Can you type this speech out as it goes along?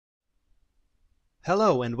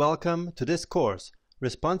Hello and welcome to this course,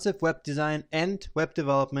 Responsive Web Design and Web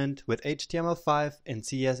Development with HTML5 and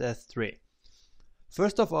CSS3.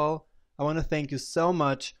 First of all, I want to thank you so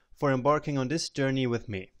much for embarking on this journey with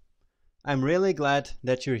me. I'm really glad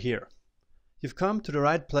that you're here. You've come to the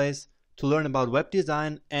right place to learn about web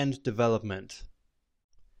design and development.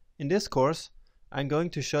 In this course, I'm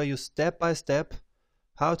going to show you step by step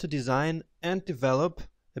how to design and develop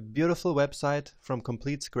a beautiful website from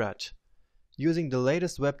complete scratch, using the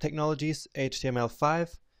latest web technologies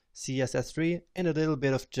HTML5, CSS3 and a little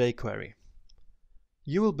bit of jQuery.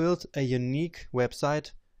 You will build a unique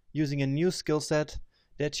website using a new skill set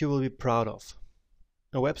that you will be proud of.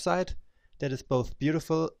 A website that is both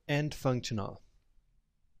beautiful and functional.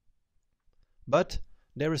 But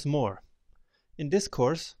there is more. In this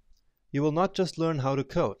course, you will not just learn how to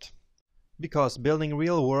code, because building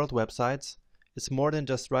real-world websites is more than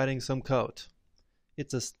just writing some code.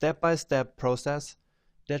 It's a step-by-step process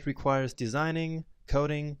that requires designing,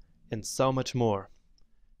 coding, and so much more.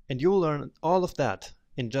 And you will learn all of that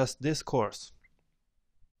in just this course.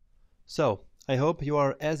 So, I hope you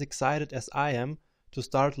are as excited as I am to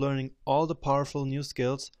start learning all the powerful new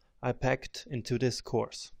skills I packed into this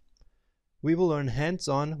course. We will learn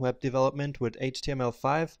hands-on web development with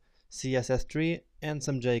HTML5, CSS3, and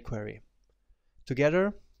some jQuery.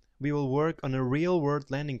 Together, we will work on a real-world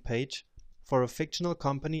landing page for a fictional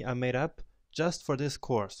company I made up just for this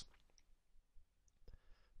course.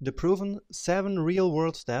 The proven 7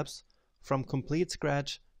 real-world steps from complete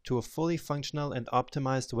scratch to a fully functional and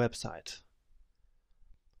optimized website.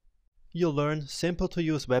 You'll learn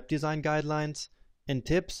simple-to-use web design guidelines and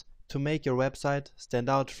tips to make your website stand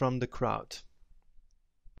out from the crowd.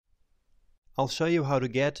 I'll show you how to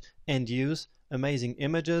get and use amazing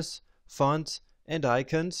images, fonts, and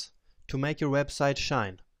icons to make your website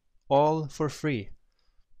shine, all for free.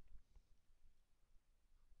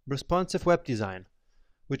 Responsive web design,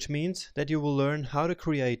 which means that you will learn how to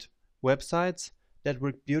create websites that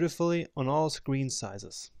work beautifully on all screen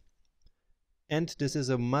sizes. And this is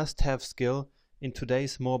a must-have skill in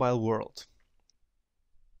today's mobile world.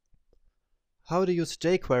 How to use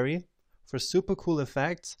jQuery for super cool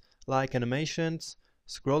effects like animations,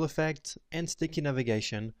 scroll effects, and sticky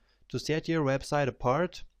navigation to set your website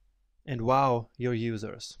apart and wow your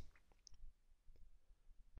users.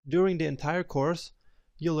 During the entire course,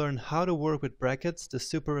 you'll learn how to work with brackets the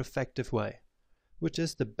super effective way, which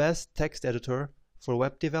is the best text editor for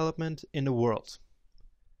web development in the world.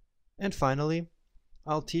 And finally,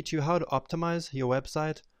 I'll teach you how to optimize your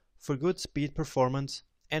website for good speed performance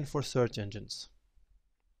and for search engines.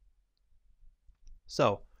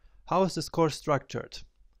 So, how is this course structured?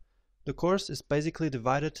 The course is basically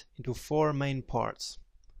divided into 4 main parts.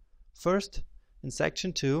 First, in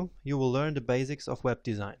section 2, you will learn the basics of web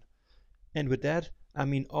design. And with that, I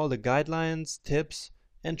mean all the guidelines, tips,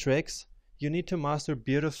 and tricks you need to master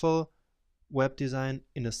beautiful web design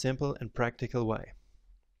in a simple and practical way.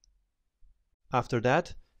 After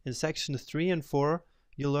that, in section 3 and 4,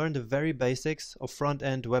 you'll learn the very basics of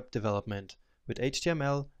front-end web development with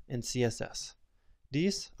HTML and CSS.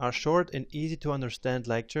 These are short and easy to understand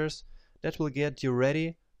lectures that will get you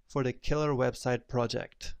ready for the killer website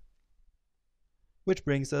project. Which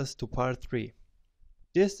brings us to part 3.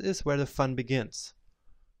 This is where the fun begins.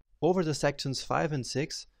 Over the sections 5 and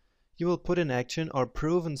 6, you will put in action our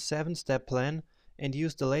proven 7-step plan and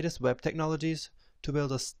use the latest web technologies to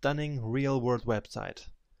build a stunning real-world website.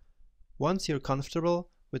 Once you're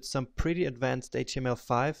comfortable with some pretty advanced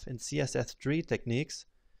HTML5 and CSS3 techniques,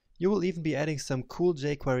 you will even be adding some cool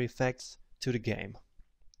jQuery effects to the game.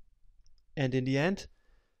 And in the end,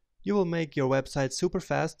 you will make your website super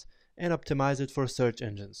fast and optimize it for search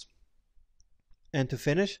engines. And to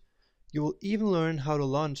finish, you will even learn how to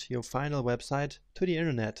launch your final website to the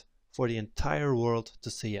internet for the entire world to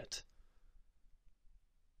see it.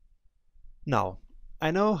 Now,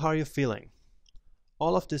 I know how you're feeling.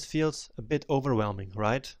 All of this feels a bit overwhelming,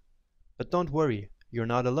 right? But don't worry, you're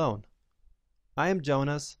not alone. I am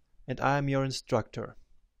Jonas, and I am your instructor.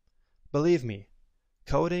 Believe me,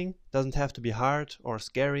 coding doesn't have to be hard or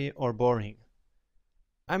scary or boring.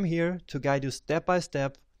 I'm here to guide you step by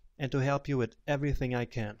step and to help you with everything I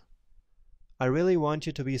can. I really want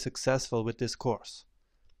you to be successful with this course.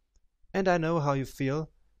 And I know how you feel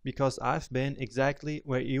because I've been exactly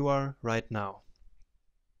where you are right now.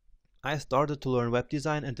 I started to learn web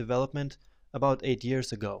design and development about 8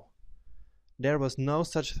 years ago. There was no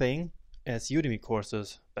such thing as Udemy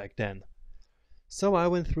courses back then. So I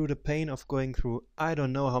went through the pain of going through I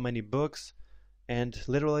don't know how many books and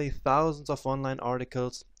literally thousands of online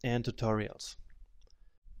articles and tutorials.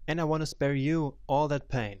 And I want to spare you all that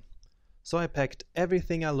pain. So I packed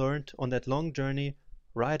everything I learned on that long journey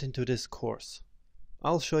right into this course.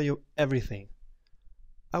 I'll show you everything.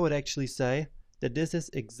 I would actually say that this is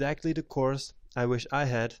exactly the course I wish I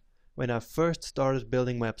had when I first started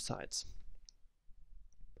building websites.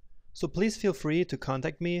 So please feel free to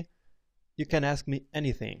contact me. You can ask me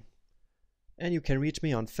anything. And you can reach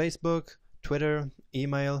me on Facebook, Twitter,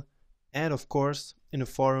 email, and of course in the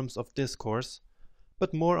forums of this course,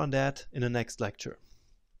 but more on that in the next lecture.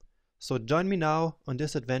 So join me now on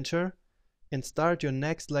this adventure and start your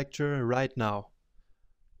next lecture right now,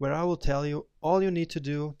 where I will tell you all you need to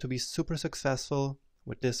do to be super successful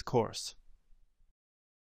with this course.